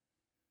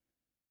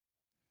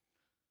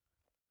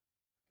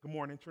Good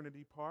morning,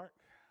 Trinity Park.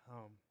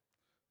 Um,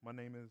 my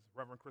name is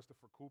Reverend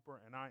Christopher Cooper,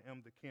 and I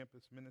am the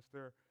campus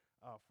minister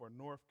for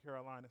North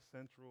Carolina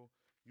Central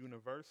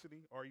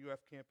University, RUF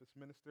campus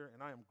minister,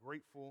 and I am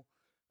grateful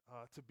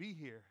to be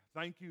here.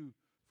 Thank you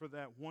for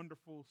that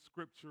wonderful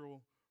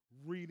scriptural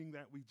reading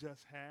that we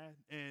just had.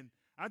 And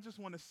I just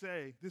want to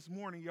say, this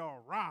morning,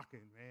 y'all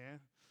rocking, man.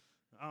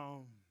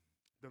 Um,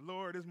 the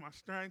Lord is my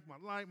strength, my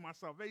light, my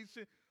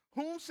salvation.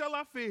 Whom shall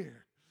I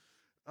fear?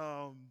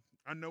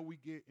 I know we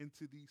get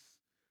into these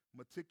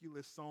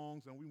meticulous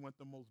songs and we want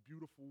the most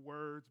beautiful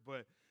words,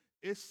 but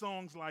it's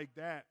songs like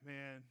that,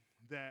 man,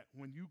 that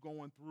when you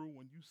going through,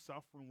 when you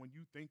suffering, when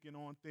you thinking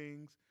on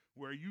things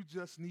where you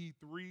just need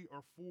 3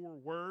 or 4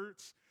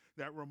 words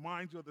that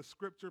remind you of the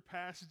scripture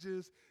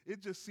passages,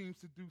 it just seems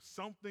to do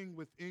something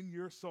within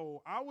your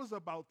soul. I was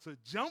about to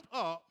jump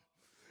up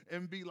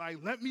and be like,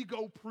 let me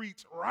go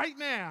preach right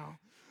now,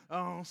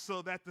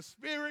 so that the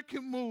spirit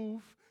can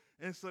move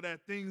and so that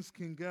things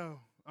can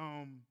go.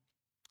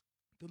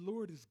 The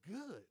Lord is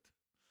good.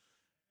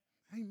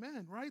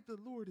 Amen, right? The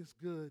Lord is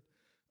good.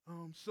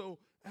 So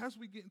as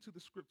we get into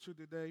the scripture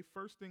today,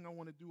 first thing I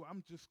want to do,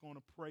 I'm just going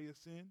to pray us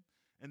in.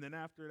 And then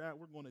after that,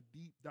 we're going to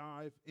deep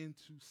dive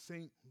into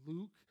St.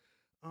 Luke,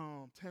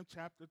 10th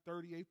chapter,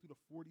 38 through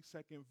the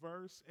 42nd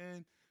verse.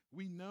 And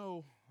we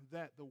know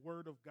that the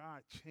word of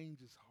God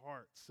changes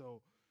hearts.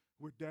 So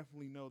we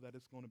definitely know that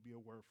it's going to be a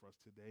word for us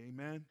today.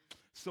 Amen.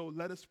 So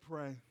let us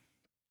pray.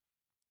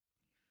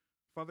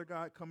 Father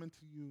God, coming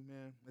to you,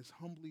 man, as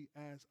humbly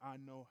as I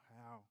know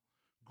how.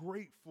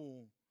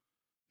 Grateful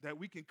that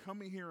we can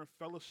come in here and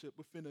fellowship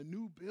within a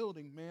new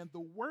building, man. The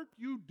work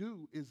you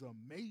do is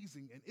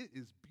amazing and it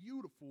is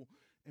beautiful.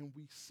 And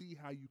we see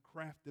how you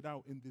crafted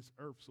out in this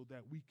earth so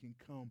that we can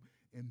come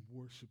and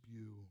worship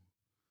you.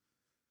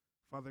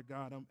 Father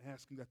God, I'm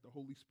asking that the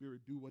Holy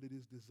Spirit do what it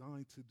is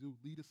designed to do.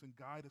 Lead us and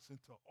guide us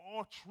into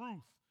all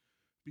truth.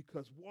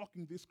 Because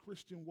walking this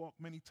Christian walk,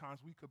 many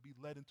times we could be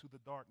led into the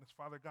darkness.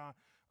 Father God,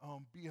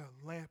 be a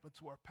lamp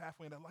unto our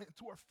pathway and a light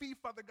unto our feet,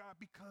 Father God,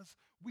 because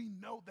we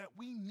know that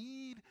we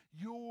need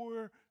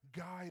your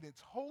guidance.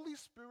 Holy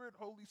Spirit,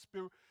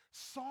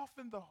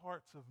 soften the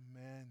hearts of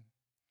men.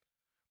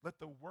 Let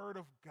the word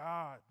of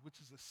God,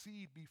 which is a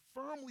seed, be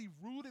firmly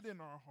rooted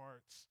in our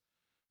hearts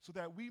so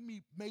that we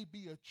may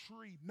be a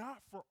tree,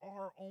 not for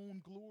our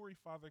own glory,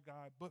 Father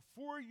God, but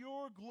for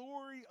your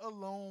glory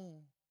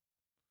alone.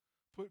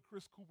 Put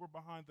Chris Cooper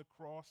behind the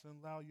cross and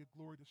allow your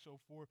glory to show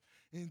forth.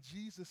 In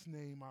Jesus'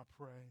 name I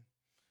pray.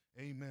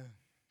 Amen.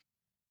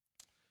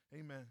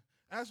 Amen.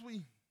 As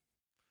we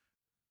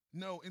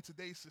know in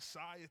today's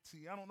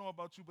society, I don't know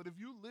about you, but if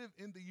you live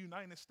in the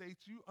United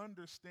States, you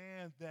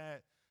understand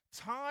that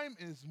time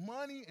is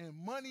money and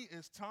money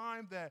is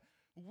time, that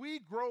we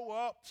grow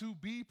up to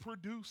be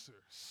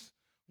producers.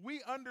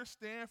 We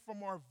understand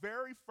from our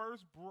very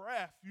first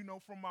breath,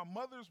 from my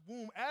mother's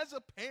womb, as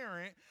a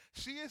parent,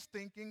 she is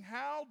thinking,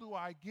 how do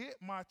I get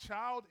my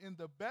child in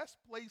the best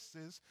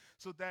places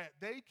so that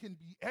they can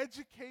be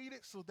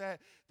educated, so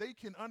that they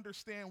can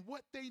understand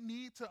what they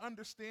need to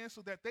understand,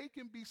 so that they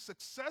can be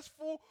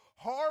successful,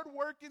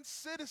 hardworking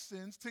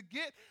citizens to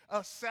get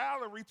a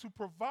salary to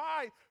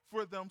provide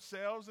for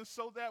themselves, and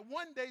so that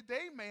one day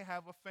they may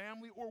have a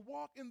family or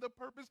walk in the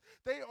purpose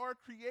they are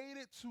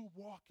created to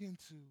walk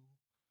into.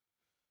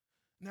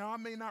 Now, I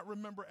may not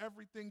remember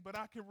everything, but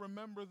I can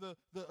remember the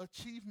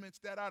achievements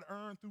that I'd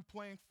earned through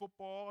playing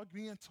football,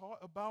 being taught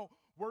about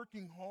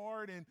working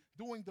hard and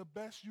doing the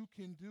best you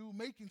can do,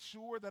 making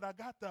sure that I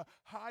got the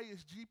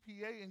highest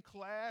GPA in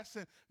class,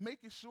 and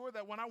making sure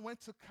that when I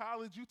went to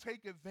college, you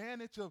take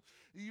advantage of,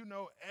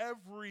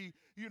 every,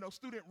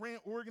 student ran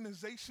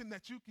organization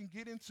that you can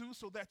get into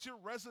so that your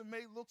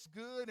resume looks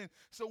good. And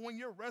so when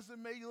your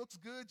resume looks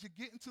good, you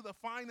get into the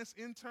finest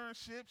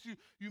internships,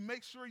 you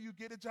make sure you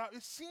get a job.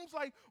 It seems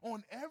like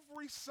on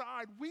every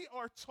side, we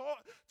are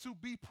taught to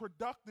be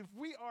productive.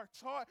 We are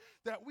taught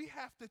that we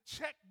have to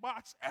check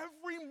box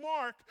every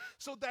mark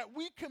so that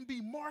we can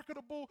be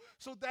marketable,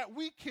 so that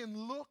we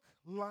can look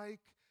like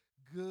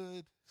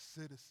good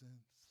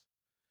citizens.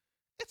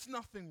 It's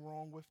nothing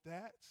wrong with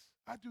that.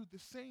 I do the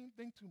same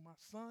thing to my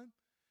son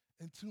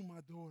and to my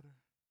daughter.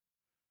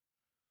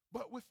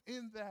 But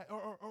within that,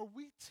 are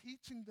we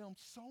teaching them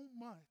so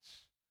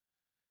much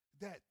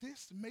that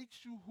this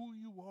makes you who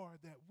you are,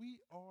 that we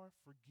are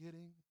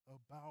forgetting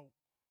about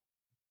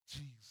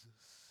Jesus?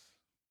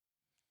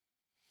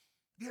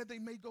 Yeah, they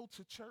may go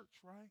to church,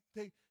 right?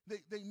 They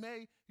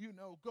may,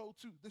 go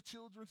to the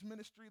children's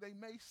ministry. They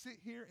may sit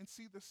here and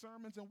see the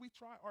sermons, and we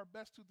try our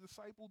best to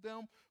disciple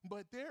them.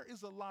 But there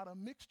is a lot of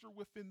mixture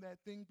within that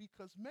thing,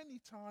 because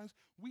many times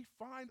we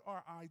find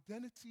our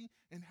identity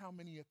in how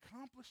many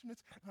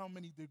accomplishments, how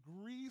many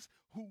degrees,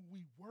 who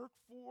we work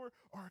for,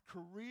 our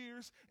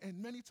careers.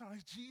 And many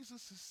times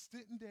Jesus is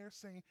sitting there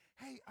saying,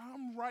 hey,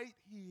 I'm right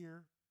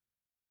here.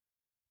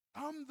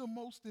 I'm the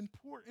most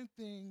important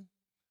thing.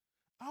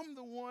 I'm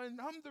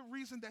the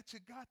reason that you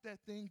got that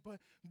thing, but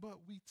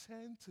we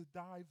tend to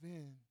dive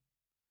in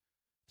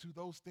to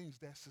those things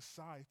that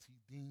society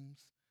deems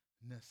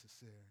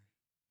necessary.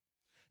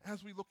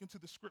 as we look into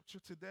the scripture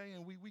today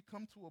and we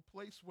come to a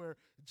place where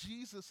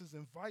Jesus is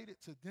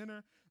invited to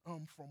dinner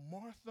from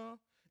Martha.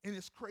 And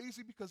it's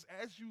crazy because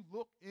as you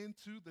look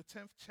into the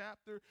 10th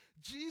chapter,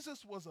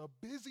 Jesus was a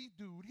busy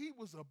dude. He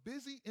was a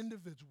busy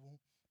individual.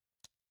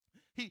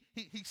 He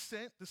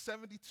sent the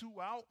 72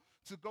 out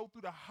to go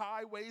through the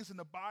highways and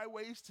the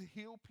byways to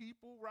heal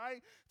people,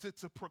 right?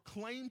 To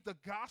proclaim the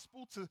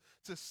gospel,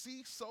 to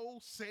see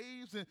souls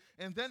saved.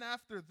 And then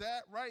after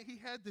that, right, he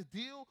had to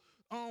deal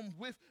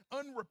with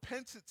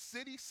unrepentant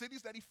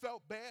cities that he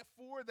felt bad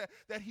for,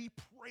 that he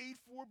prayed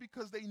for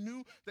because they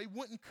knew they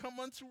wouldn't come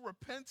unto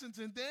repentance.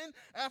 And then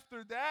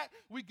after that,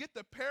 we get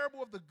the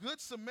parable of the Good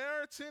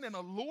Samaritan and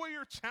a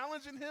lawyer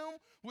challenging him,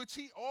 which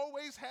he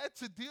always had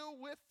to deal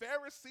with.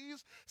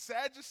 Pharisees,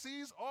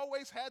 Sadducees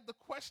always had the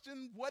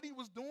question what he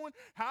was doing,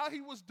 how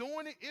he was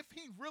doing it, if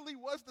he really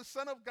was the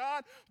Son of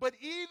God. But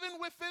even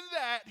within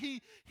that,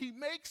 he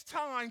makes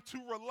time to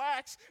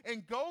relax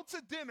and go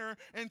to dinner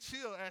and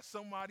chill at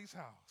somebody's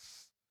house.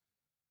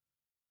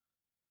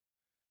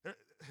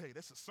 Hey,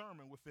 that's a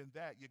sermon within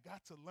that. You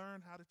got to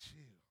learn how to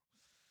chill.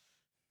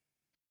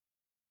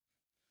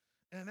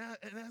 And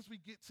as we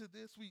get to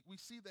this, we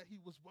see that he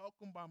was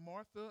welcomed by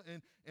Martha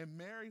and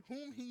Mary,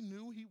 whom he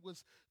knew. He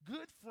was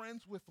good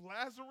friends with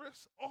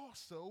Lazarus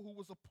also, who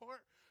was a part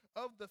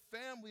of the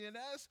family. And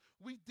as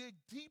we dig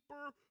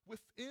deeper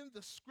within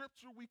the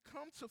scripture, we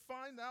come to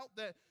find out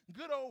that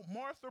good old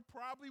Martha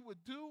probably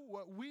would do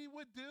what we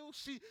would do.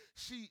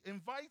 She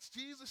invites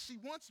Jesus. She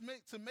wants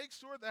to make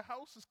sure the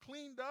house is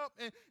cleaned up.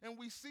 And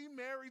we see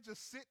Mary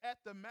just sit at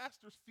the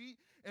master's feet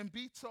and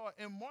be taught.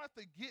 And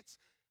Martha gets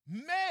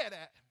mad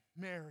at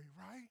Mary,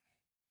 right?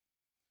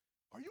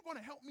 Are you going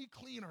to help me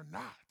clean or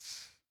not?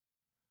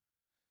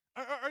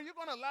 Are you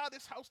going to allow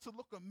this house to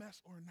look a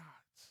mess or not?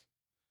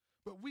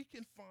 But we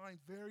can find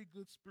very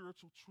good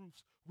spiritual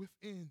truths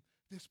within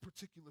this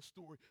particular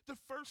story. The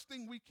first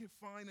thing we can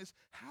find is,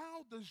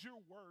 how does your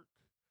work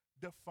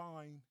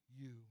define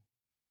you?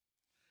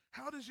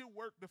 How does your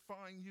work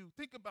define you?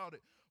 Think about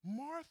it.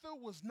 Martha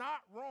was not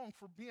wrong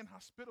for being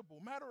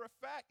hospitable. Matter of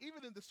fact,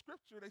 even in the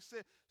scripture, they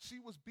said she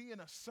was being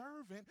a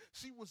servant.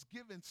 She was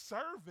giving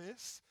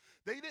service.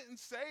 They didn't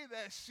say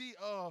that she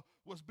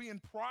was being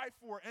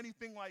prideful or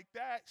anything like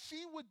that.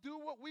 She would do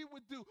what we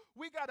would do.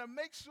 We got to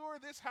make sure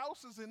this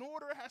house is in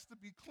order. It has to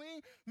be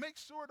clean. Make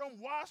sure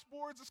them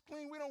washboards is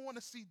clean. We don't want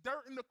to see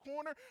dirt in the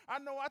corner. I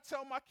know I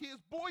tell my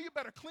kids, boy, you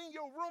better clean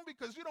your room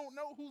because you don't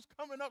know who's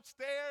coming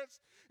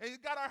upstairs. And you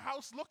got our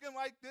house looking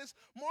like this.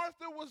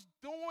 Martha was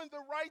doing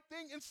the right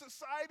thing in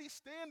society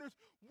standards.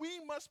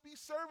 We must be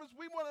servants.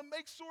 We want to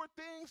make sure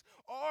things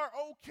are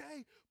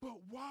okay. But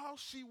while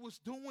she was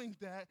doing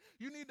that,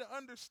 you need to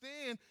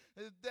understand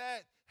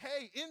that,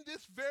 hey, in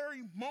this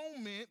very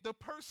moment, the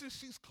person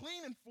she's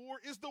cleaning for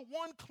is the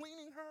one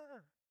cleaning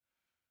her.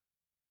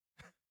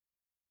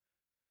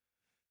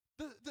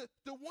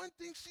 The one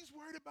thing she's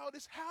worried about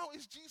is, how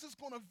is Jesus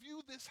going to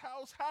view this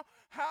house?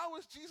 How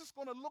is Jesus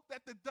going to look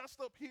at the dust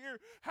up here?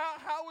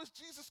 How is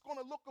Jesus going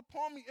to look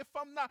upon me if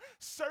I'm not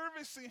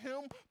servicing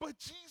him? But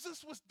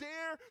Jesus was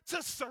there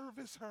to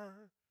service her.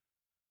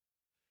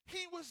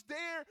 He was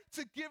there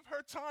to give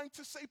her time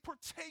to say,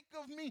 partake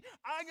of me.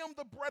 I am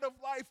the bread of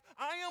life.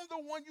 I am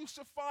the one you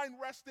should find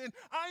rest in.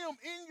 I am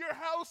in your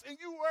house and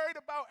you worried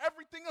about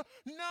everything else.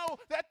 No,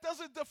 that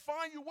doesn't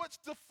define you. What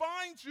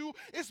defines you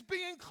is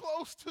being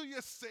close to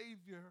your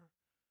Savior.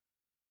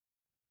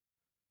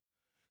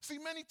 See,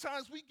 many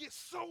times we get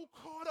so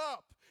caught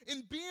up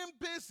in being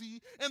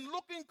busy and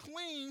looking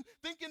clean,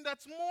 thinking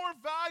that's more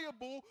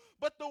valuable,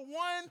 but the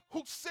one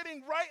who's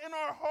sitting right in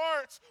our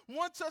hearts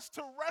wants us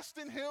to rest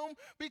in him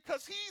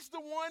because he's the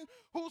one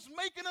who's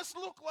making us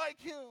look like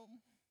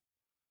him.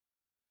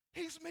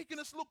 He's making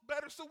us look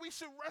better, so we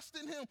should rest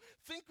in him.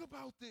 Think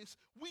about this.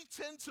 We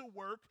tend to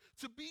work,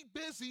 to be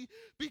busy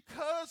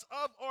because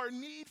of our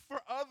need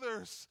for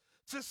others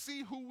to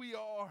see who we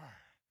are,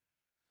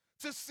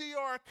 to see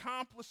our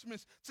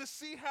accomplishments, to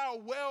see how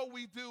well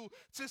we do,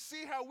 to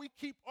see how we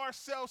keep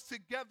ourselves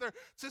together,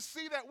 to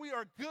see that we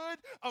are good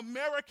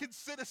American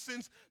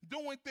citizens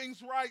doing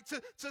things right,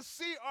 to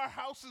see our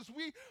houses.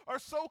 We are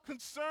so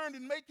concerned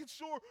in making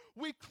sure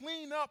we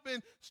clean up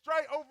and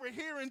straight over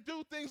here and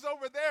do things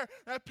over there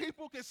that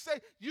people can say,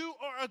 you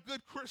are a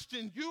good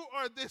Christian. You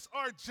are this.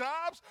 Our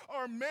jobs,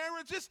 our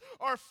marriages,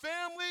 our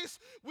families,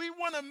 we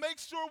want to make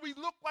sure we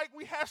look like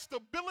we have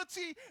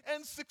stability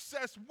and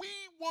success. We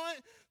want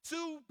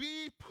to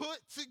be put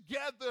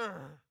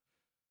together.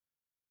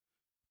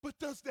 But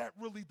does that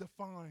really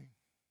define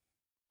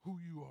who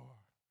you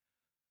are?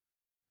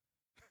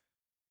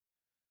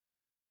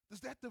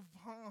 Does that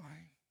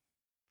define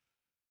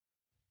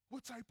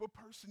what type of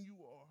person you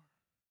are?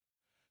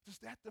 Does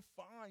that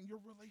define your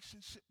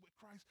relationship with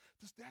Christ?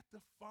 Does that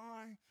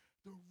define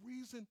the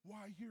reason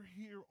why you're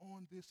here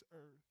on this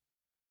earth?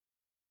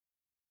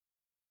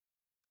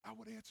 I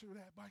would answer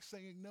that by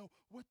saying no.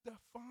 What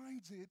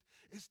defines it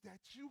is that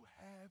you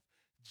have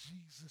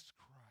Jesus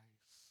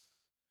Christ.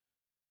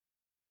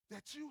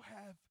 That you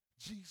have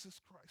Jesus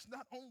Christ.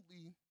 Not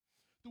only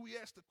do we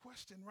ask the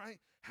question, right?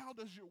 How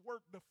does your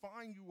work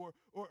define you,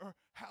 or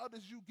how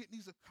does you get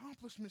these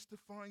accomplishments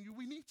define you?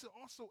 We need to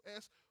also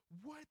ask,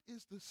 what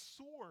is the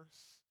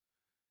source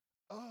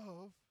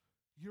of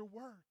your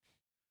work?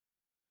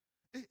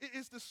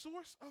 Is the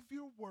source of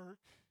your work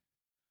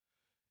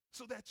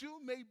so that you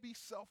may be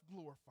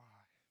self-glorified?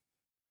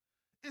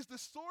 Is the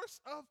source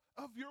of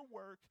your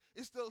work,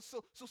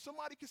 so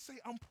somebody can say,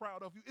 I'm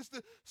proud of you. Is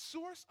the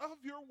source of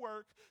your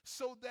work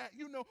so that,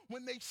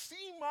 when they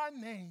see my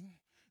name,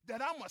 that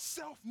I'm a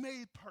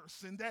self-made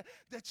person,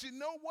 that you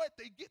know what,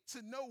 they get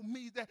to know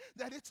me,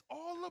 that it's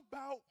all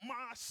about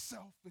my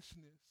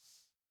selfishness.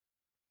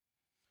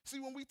 See,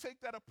 when we take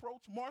that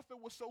approach, Martha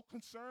was so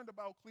concerned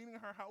about cleaning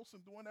her house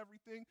and doing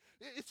everything.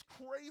 It's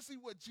crazy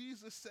what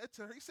Jesus said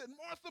to her. He said,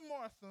 Martha,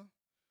 Martha,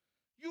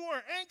 you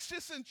are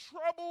anxious and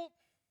troubled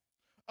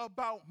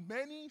about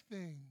many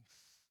things.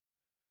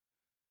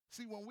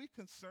 See, when we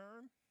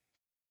concern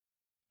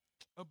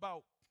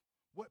about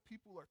what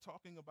people are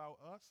talking about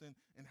us and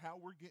how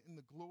we're getting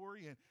the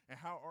glory and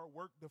how our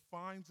work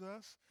defines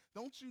us,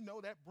 don't you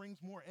know that brings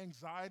more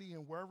anxiety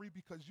and worry,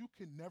 because you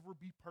can never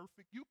be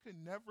perfect. You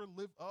can never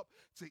live up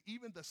to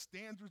even the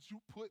standards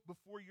you put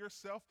before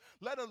yourself,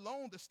 let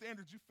alone the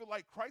standards you feel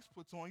like Christ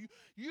puts on you.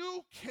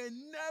 You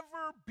can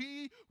never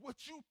be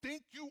what you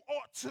think you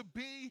ought to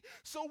be.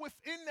 So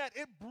within that,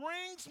 it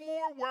brings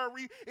more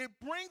worry, it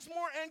brings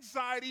more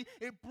anxiety,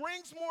 it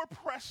brings more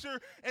pressure,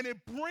 and it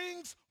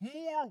brings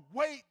more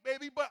weight,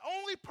 baby. But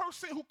only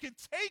person who can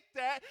take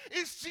that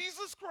is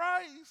Jesus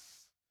Christ.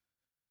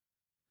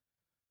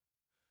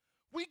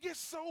 We get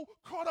so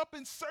caught up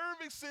in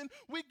service, and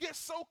we get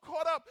so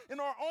caught up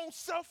in our own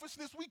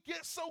selfishness. We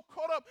get so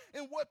caught up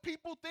in what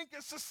people think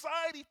and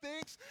society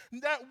thinks,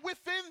 that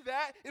within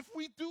that, if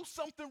we do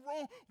something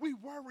wrong, we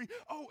worry.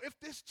 Oh, if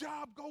this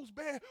job goes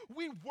bad,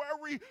 we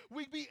worry.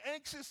 We be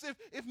anxious.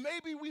 If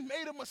maybe we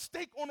made a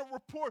mistake on a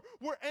report,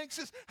 we're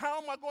anxious. How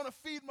am I going to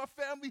feed my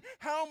family?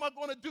 How am I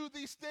going to do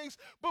these things?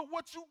 But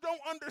what you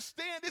don't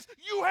understand is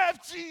you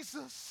have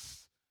Jesus.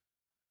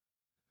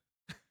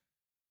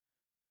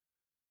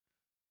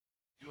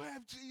 You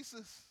have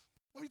Jesus.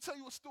 Let me tell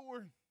you a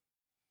story.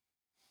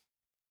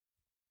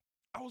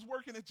 I was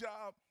working a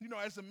job,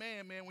 as a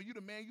man, when you're the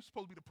man, you're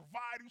supposed to be the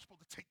provider, you're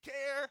supposed to take care,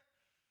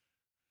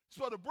 you're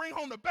supposed to bring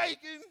home the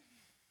bacon.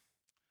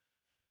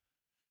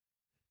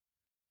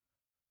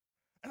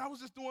 And I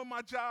was just doing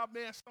my job,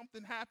 man.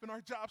 Something happened.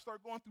 Our job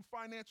started going through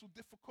financial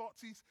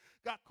difficulties,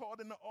 got called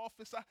in the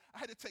office. I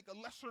had to take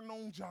a lesser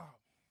known job.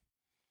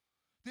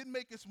 Didn't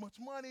make as much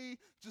money,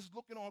 just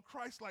looking on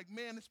Christ like,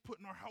 man, it's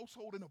putting our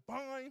household in a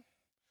bind.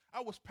 I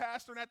was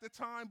pastoring at the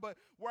time, but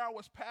where I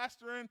was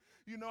pastoring,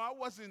 I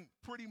wasn't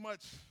pretty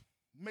much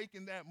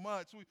making that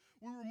much. We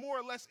were more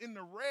or less in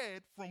the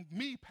red from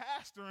me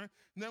pastoring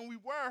than we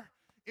were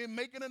in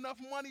making enough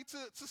money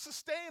to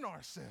sustain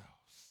ourselves,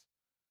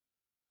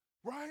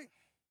 right?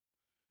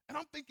 And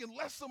I'm thinking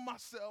less of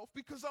myself,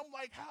 because I'm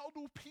like, how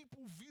do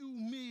people view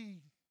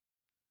me?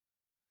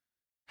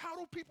 How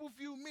do people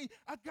view me?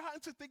 I got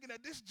into thinking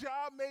that this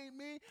job made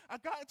me. I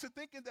got into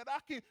thinking that I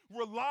can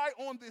rely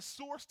on this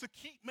source to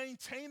keep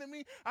maintaining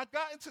me. I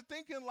got into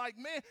thinking like,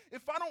 man,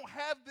 if I don't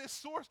have this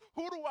source,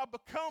 who do I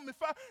become? If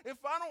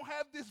I don't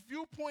have this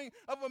viewpoint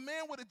of a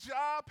man with a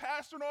job,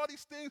 pastor, and all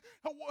these things,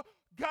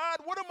 God,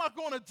 what am I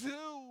going to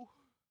do?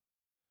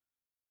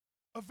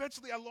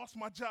 Eventually, I lost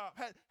my job.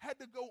 Had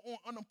to go on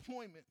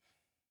unemployment,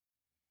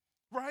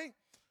 right?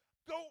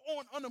 Go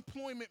on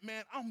unemployment,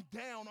 man. I'm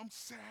down. I'm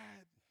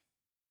sad.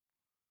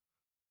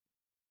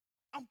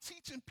 I'm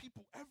teaching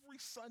people every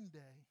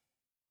Sunday,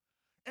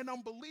 and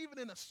I'm believing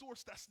in a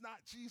source that's not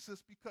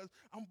Jesus, because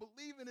I'm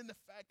believing in the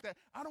fact that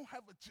I don't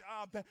have a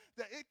job, that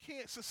it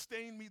can't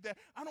sustain me, that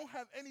I don't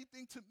have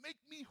anything to make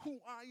me who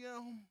I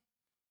am.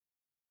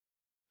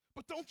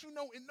 But don't you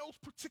know, in those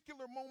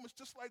particular moments,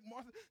 just like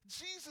Martha,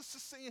 Jesus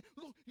is saying,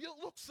 look,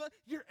 son,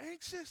 you're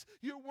anxious,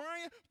 you're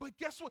worrying, but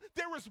guess what?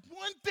 There is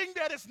one thing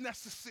that is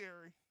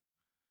necessary.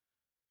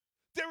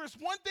 There is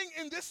one thing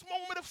in this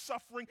moment of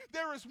suffering.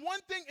 There is one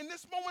thing in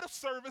this moment of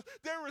service.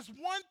 There is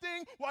one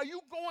thing while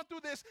you're going through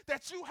this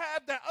that you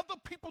have that other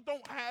people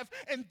don't have,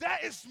 and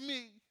that is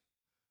me.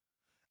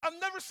 I've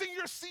never seen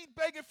your seed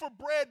begging for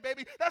bread,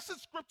 baby. That's in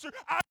scripture.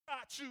 I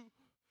got you.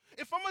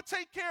 If I'm going to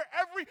take care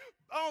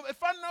of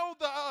if I know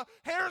the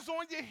hairs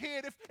on your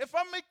head, if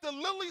I make the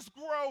lilies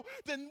grow,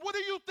 then what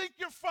do you think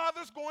your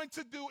Father's going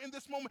to do in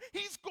this moment?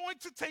 He's going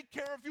to take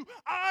care of you.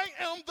 I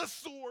am the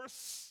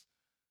source.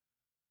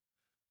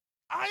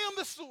 I am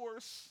the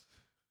source.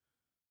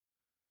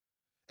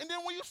 And then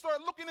when you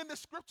start looking in the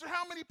scripture,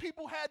 how many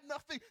people had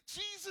nothing?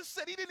 Jesus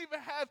said he didn't even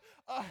have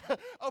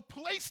a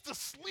place to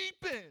sleep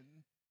in.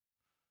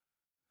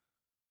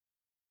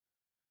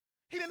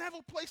 He didn't have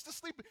a place to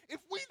sleep in. If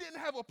we didn't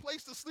have a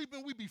place to sleep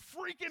in, we'd be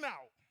freaking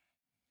out.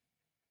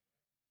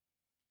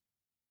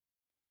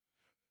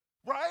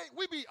 Right?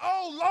 We'd be,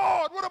 oh,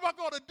 Lord, what am I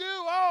going to do?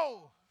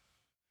 Oh.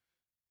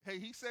 Hey,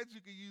 he said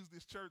you could use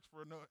this church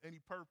for any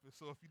purpose,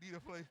 so if you need a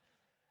place.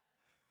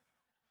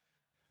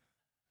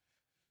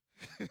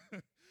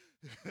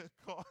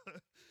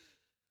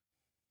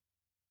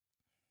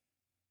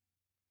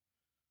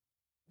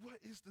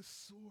 is the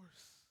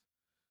source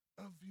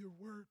of your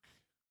work?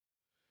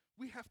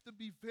 We have to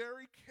be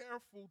very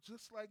careful,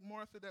 just like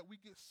Martha, that we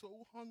get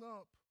so hung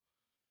up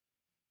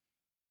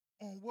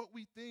on what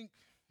we think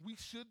we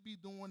should be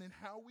doing and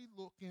how we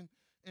look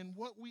and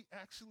what we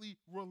actually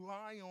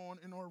rely on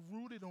and are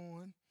rooted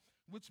on,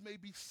 which may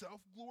be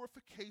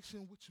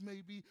self-glorification, which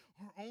may be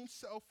our own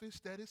selfish,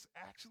 that is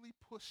actually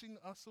pushing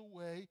us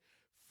away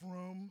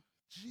from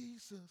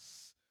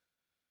Jesus.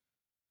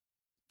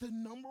 The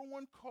number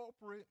one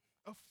culprit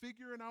of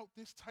figuring out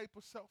this type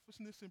of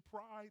selfishness and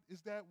pride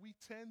is that we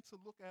tend to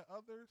look at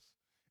others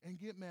and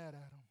get mad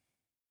at them.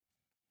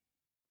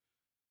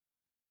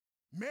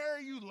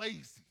 Mary, you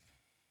lazy.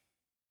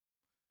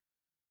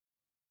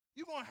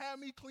 You gonna have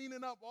me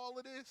cleaning up all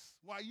of this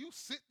while you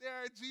sit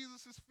there at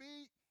Jesus'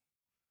 feet?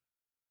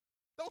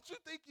 Don't you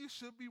think you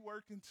should be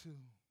working too?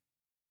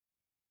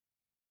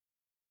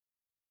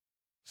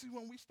 See,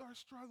 when we start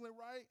struggling,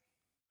 right,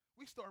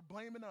 we start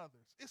blaming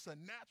others. It's a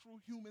natural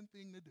human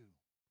thing to do.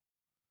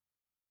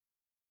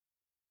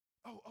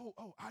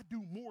 Oh, I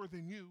do more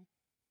than you.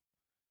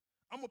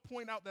 I'm going to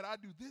point out that I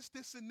do this,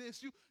 and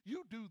this. You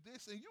do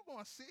this, and you're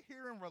going to sit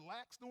here and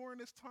relax during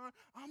this time.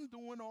 I'm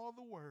doing all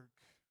the work.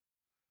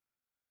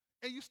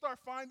 And you start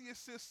finding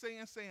yourself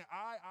saying,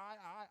 I.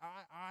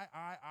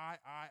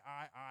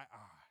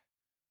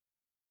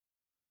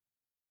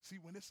 See,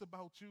 when it's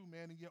about you,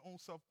 man, and your own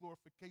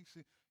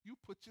self-glorification, you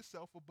put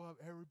yourself above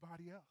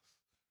everybody else.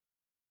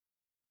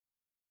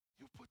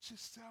 You put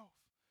yourself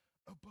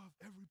above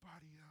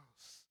everybody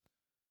else.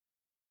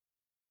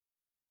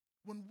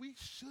 When we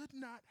should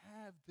not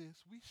have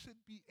this, we should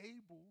be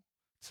able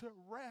to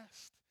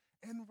rest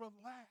and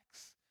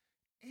relax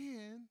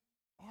in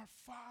our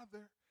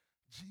Father,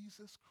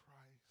 Jesus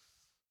Christ.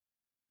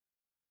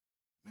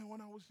 Man, when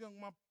I was young,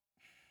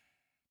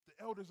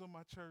 the elders of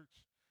my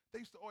church, they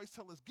used to always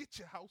tell us, get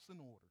your house in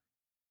order.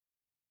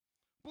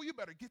 Boy, you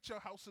better get your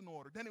house in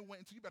order. Then it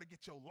went into, you better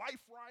get your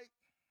life right.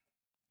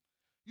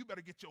 You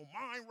better get your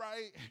mind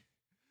right.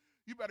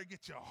 You better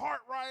get your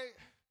heart right.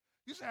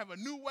 You should have a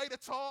new way to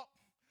talk,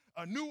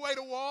 a new way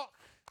to walk,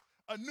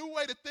 a new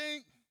way to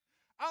think.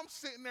 I'm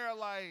sitting there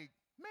like,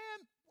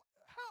 man,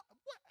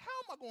 how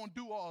am I going to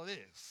do all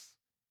this?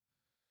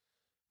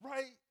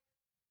 Right?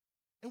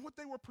 And what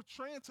they were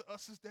portraying to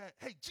us is that,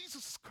 hey,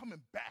 Jesus is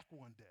coming back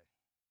one day.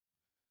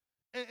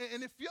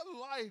 And if your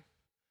life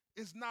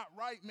is not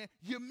right, man,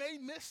 you may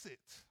miss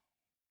it.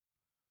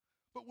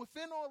 But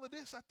within all of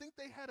this, I think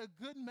they had a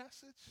good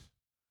message,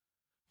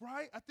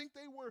 right? I think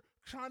they were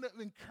trying to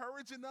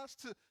encouraging us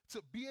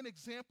to be an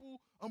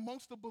example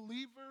amongst the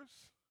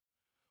believers.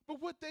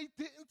 But what they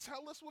didn't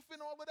tell us within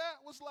all of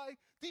that was like,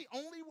 the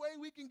only way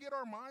we can get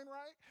our mind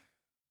right,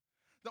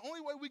 the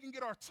only way we can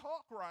get our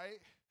talk right,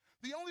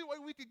 the only way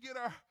we can get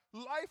our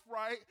life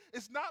right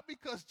is not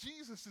because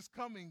Jesus is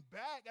coming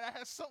back, and that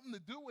has something to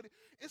do with it.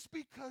 It's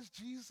because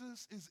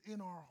Jesus is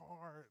in our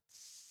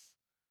hearts.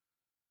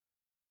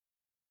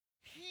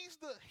 He's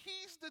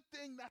the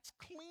thing that's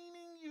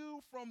cleaning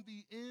you from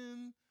the inside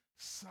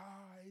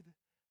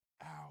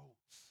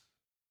out.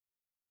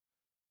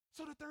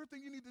 So the third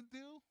thing you need to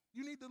do,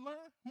 you need to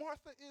learn,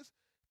 Martha, is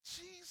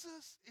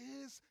Jesus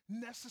is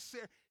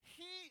necessary.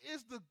 He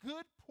is the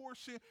good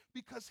portion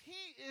because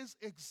he is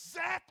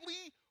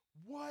exactly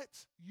what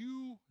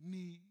you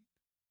need.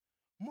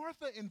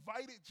 Martha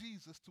invited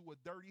Jesus to a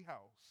dirty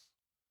house.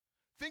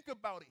 Think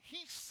about it.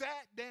 He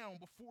sat down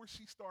before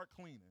she started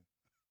cleaning.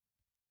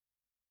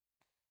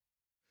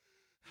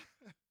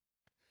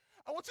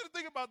 I want you to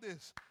think about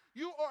this.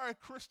 You are a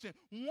Christian.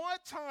 One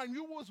time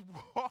you was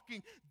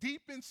walking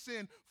deep in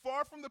sin,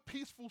 far from the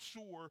peaceful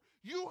shore.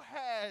 You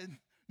had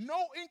no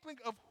inkling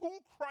of who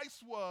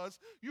Christ was.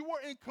 You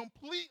were in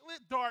complete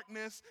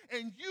darkness,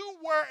 and you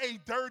were a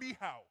dirty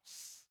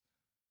house.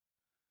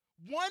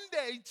 One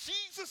day,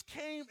 Jesus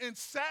came and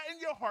sat in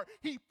your heart.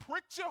 He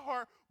pricked your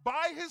heart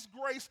by his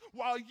grace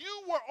while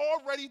you were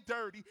already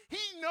dirty.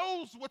 He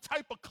knows what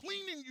type of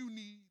cleaning you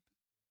need.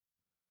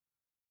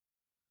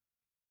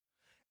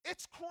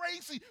 It's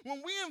crazy.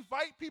 When we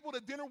invite people to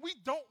dinner, we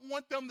don't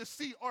want them to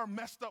see our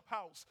messed up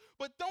house.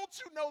 But don't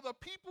you know the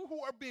people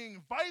who are being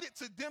invited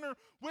to dinner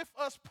with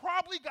us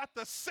probably got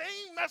the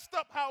same messed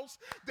up house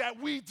that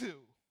we do.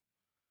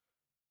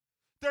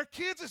 Their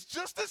kids is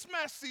just as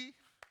messy.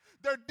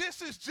 Their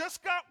dishes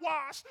just got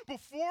washed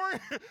before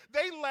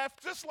they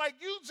left, just like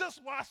you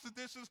just washed the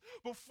dishes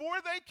before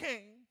they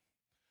came.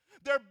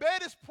 Their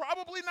bed is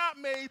probably not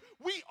made.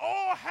 We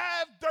all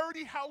have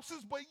dirty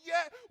houses, but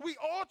yet we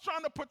all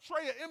trying to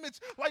portray an image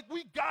like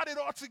we got it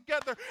all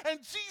together. And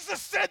Jesus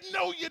said,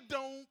 no, you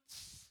don't.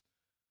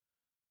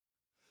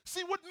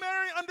 See, what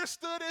Mary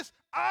understood is,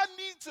 I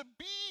need to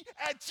be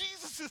at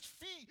Jesus'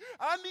 feet.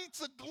 I need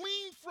to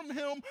glean from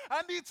him.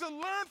 I need to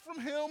learn from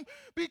him,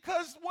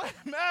 because what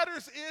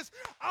matters is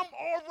I'm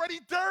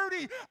already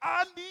dirty.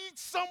 I need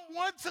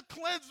someone to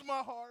cleanse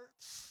my heart.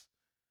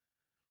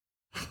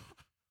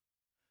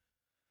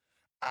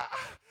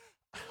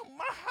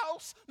 My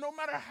house, no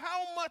matter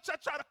how much I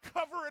try to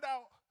cover it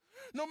out,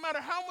 No matter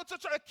how much I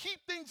try to keep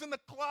things in the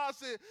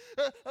closet,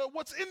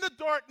 what's in the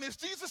darkness,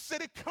 Jesus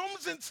said it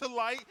comes into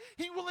light.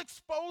 He will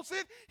expose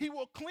it, he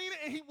will clean it,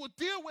 and he will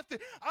deal with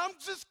it. I'm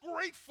just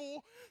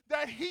grateful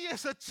that he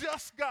is a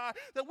just God,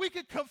 that we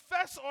can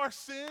confess our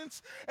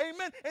sins,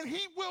 amen, and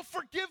he will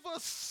forgive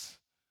us.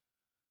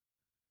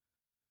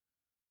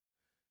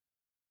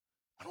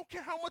 I don't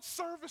care how much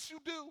service you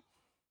do.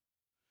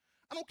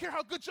 I don't care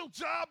how good your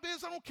job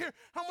is. I don't care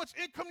how much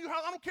income you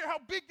have. I don't care how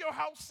big your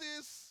house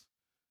is.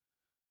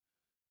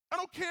 I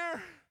don't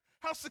care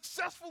how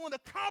successful and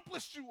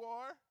accomplished you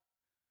are.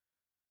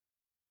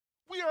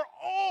 We are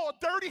all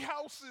dirty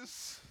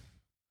houses.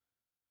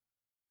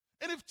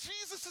 And if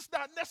Jesus is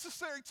not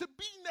necessary, to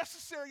be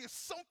necessary is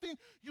something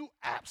you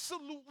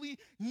absolutely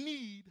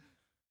need.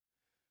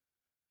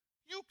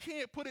 You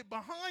can't put it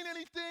behind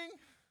anything.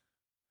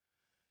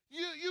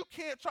 You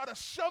can't try to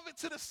shove it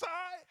to the side.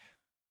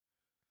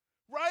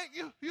 Right?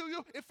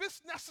 If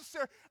it's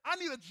necessary, I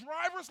need a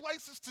driver's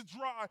license to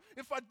drive.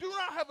 If I do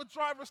not have a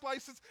driver's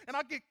license and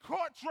I get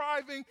caught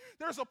driving,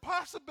 there's a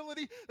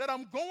possibility that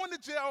I'm going to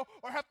jail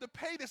or have to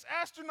pay this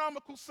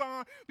astronomical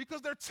fine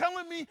because they're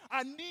telling me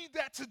I need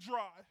that to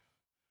drive.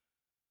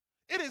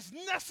 It is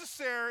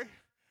necessary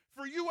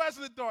for you as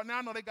an adult. Now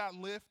I know they got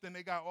Lyft and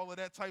they got all of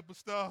that type of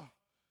stuff.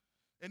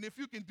 And if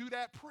you can do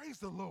that, praise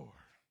the Lord.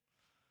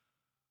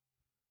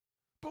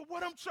 But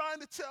what I'm trying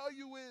to tell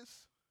you is,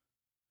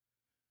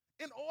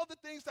 in all the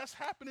things that's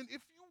happening,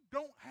 if you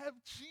don't have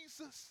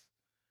Jesus,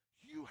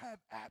 you have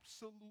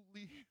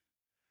absolutely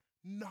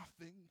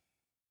nothing.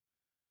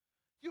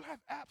 You have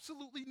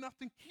absolutely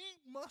nothing. He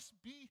must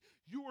be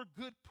your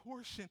good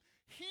portion.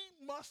 He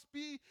must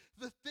be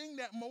the thing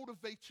that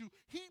motivates you.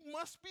 He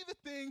must be the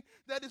thing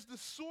that is the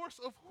source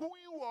of who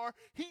you are.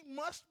 He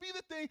must be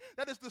the thing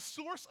that is the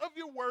source of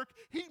your work.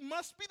 He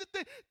must be the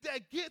thing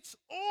that gets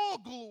all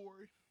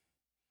glory.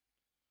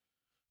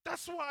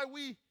 That's why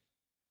we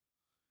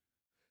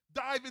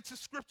dive into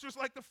scriptures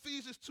like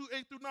Ephesians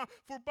 2:8-9.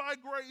 For by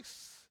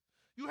grace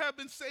you have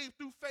been saved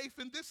through faith,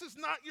 and this is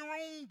not your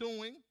own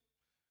doing.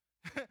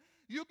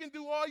 You can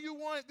do all you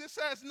want. This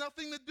has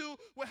nothing to do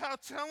with how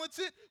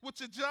talented, with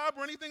your job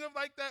or anything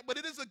like that, but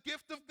it is a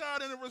gift of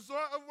God and a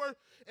result of work,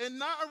 and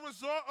not a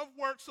result of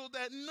work, so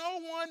that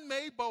no one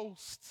may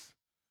boast.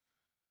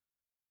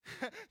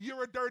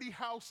 You're a dirty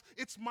house.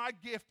 It's my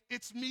gift.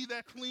 It's me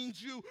that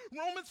cleans you.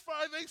 Romans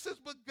 5:8 says,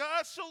 but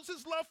God shows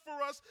his love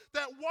for us,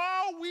 that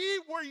while we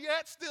were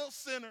yet still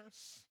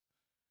sinners.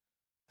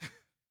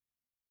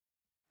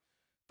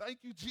 Thank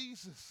you,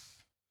 Jesus.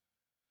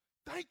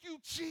 Thank you,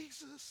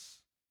 Jesus.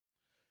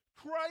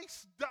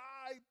 Christ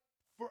died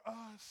for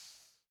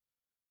us.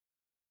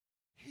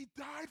 He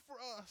died for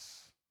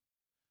us.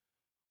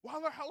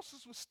 While our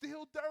houses were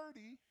still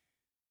dirty,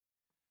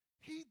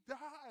 he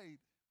died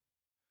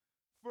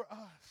for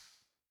us.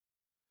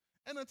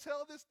 And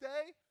until this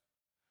day,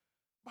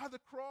 by the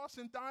cross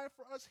and dying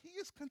for us, he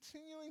is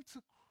continuing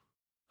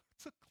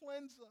to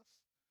cleanse us.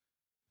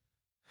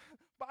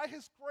 By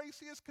his grace,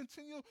 he is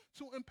continuing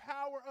to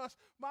empower us.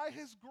 By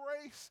his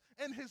grace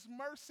and his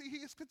mercy, he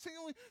is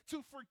continuing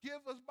to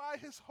forgive us. By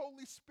his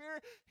Holy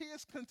Spirit, he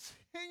is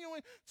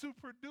continuing to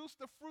produce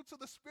the fruits of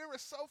the Spirit: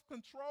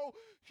 self-control,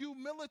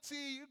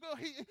 humility.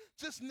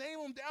 Just name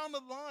them down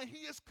the line.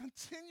 He is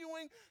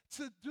continuing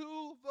to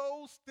do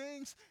those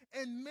things.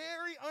 And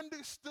Mary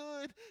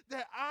understood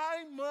that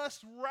I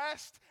must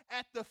rest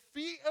at the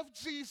feet of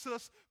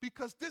Jesus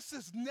because this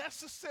is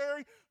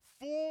necessary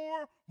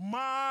for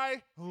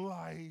my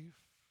life.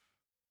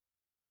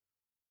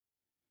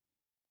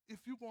 If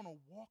you're going to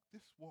walk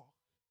this walk,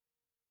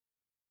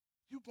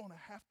 you're going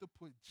to have to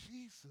put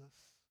Jesus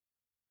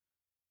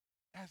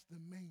as the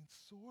main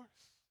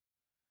source,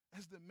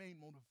 as the main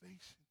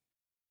motivation,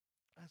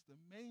 as the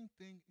main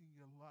thing in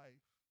your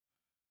life.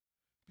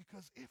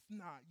 Because if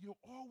not, you'll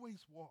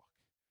always walk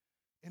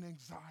in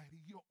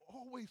anxiety. You'll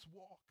always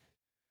walk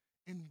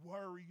in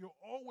worry. You'll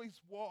always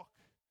walk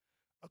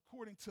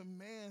according to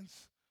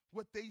man's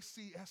what they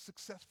see as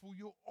successful.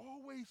 You'll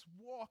always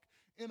walk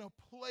in a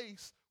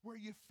place where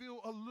you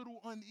feel a little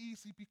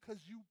uneasy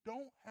because you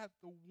don't have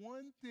the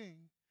one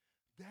thing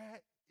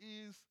that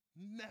is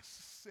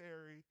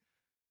necessary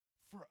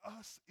for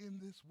us in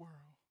this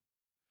world,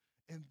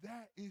 and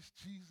that is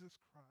Jesus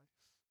Christ.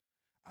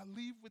 I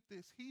leave with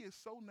this. He is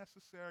so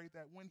necessary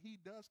that when he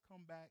does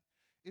come back,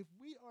 if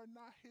we are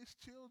not his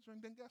children,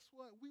 then guess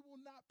what? We will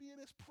not be in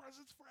his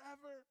presence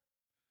forever.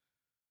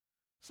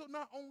 So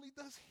not only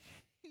does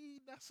he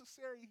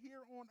necessary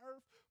here on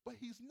earth, but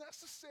he's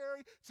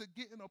necessary to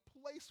get in a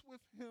place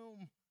with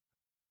him,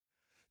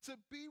 to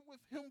be with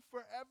him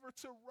forever,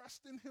 to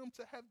rest in him,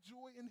 to have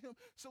joy in him,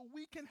 so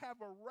we can have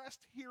a rest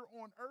here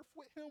on earth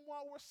with him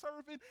while we're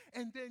serving,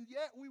 and then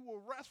yet we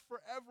will rest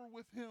forever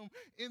with him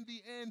in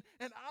the end.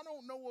 And I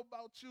don't know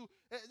about you,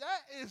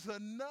 that is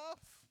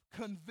enough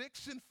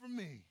conviction for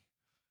me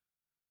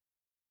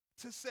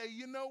to say,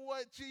 you know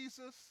what,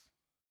 Jesus?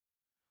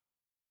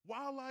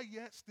 While I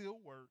yet still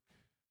work,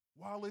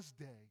 while it's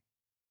day,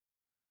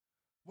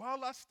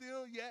 while I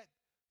still yet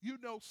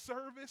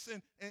service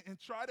and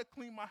try to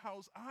clean my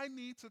house, I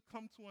need to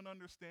come to an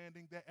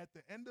understanding that at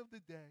the end of the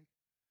day,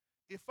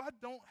 if I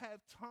don't have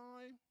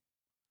time,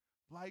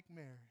 like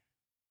Mary,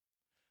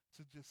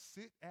 to just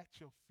sit at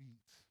your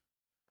feet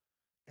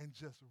and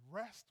just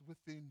rest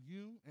within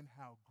you and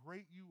how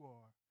great you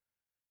are,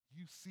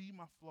 you see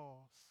my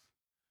flaws,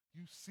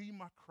 you see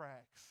my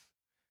cracks,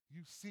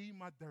 you see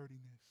my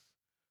dirtiness.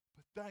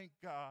 But thank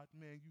God,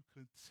 man, you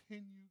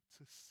continue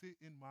to sit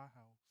in my house.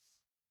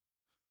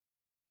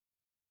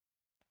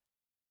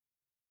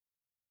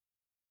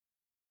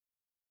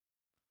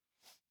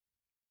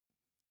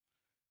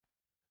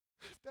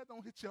 If that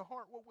don't hit your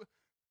heart, what would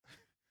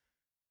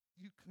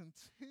you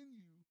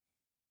continue?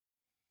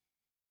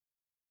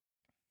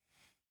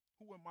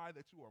 Who am I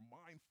that you are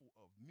mindful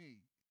of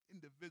me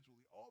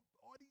individually, all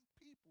these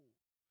people,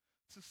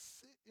 to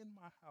sit in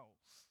my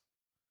house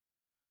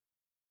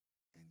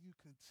and you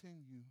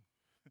continue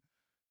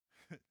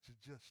to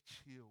just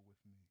chill with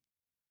me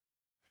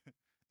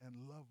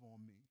and love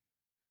on me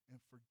and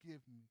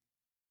forgive me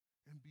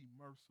and be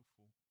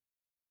merciful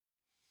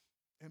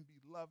and be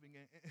loving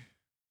and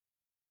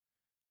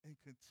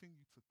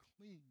continue to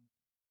clean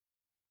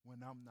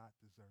when I'm not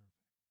deserving.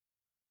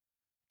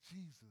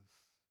 Jesus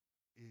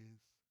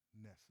is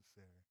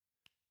necessary.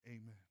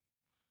 Amen.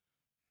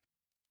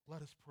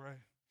 Let us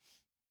pray.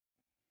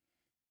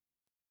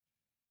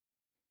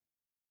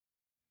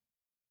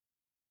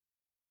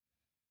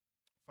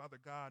 Father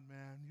God,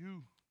 man,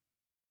 you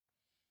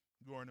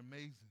are an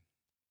amazing.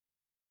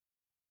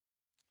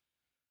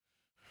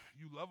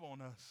 You love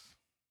on us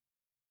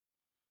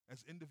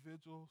as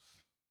individuals,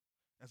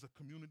 as a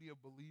community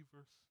of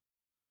believers.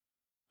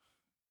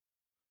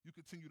 You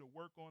continue to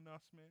work on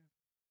us, man.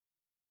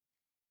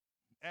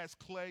 As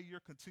clay,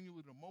 you're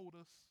continually to mold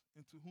us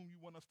into whom you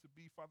want us to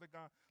be, Father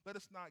God. Let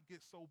us not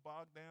get so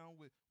bogged down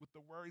with the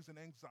worries and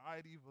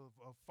anxiety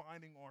of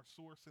finding our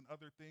source in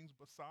other things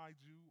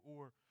besides you,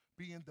 or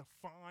being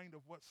defined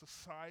of what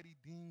society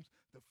deems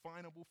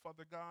definable,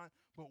 Father God.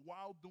 But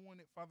while doing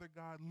it, Father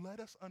God, let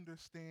us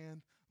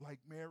understand, like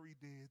Mary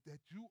did,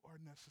 that you are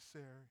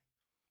necessary,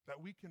 that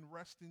we can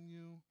rest in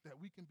you, that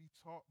we can be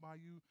taught by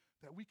you,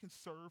 that we can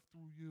serve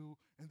through you,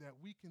 and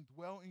that we can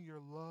dwell in your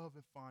love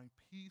and find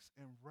peace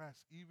and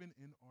rest even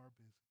in our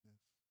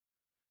busyness.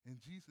 In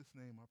Jesus'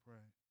 name I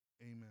pray.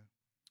 Amen.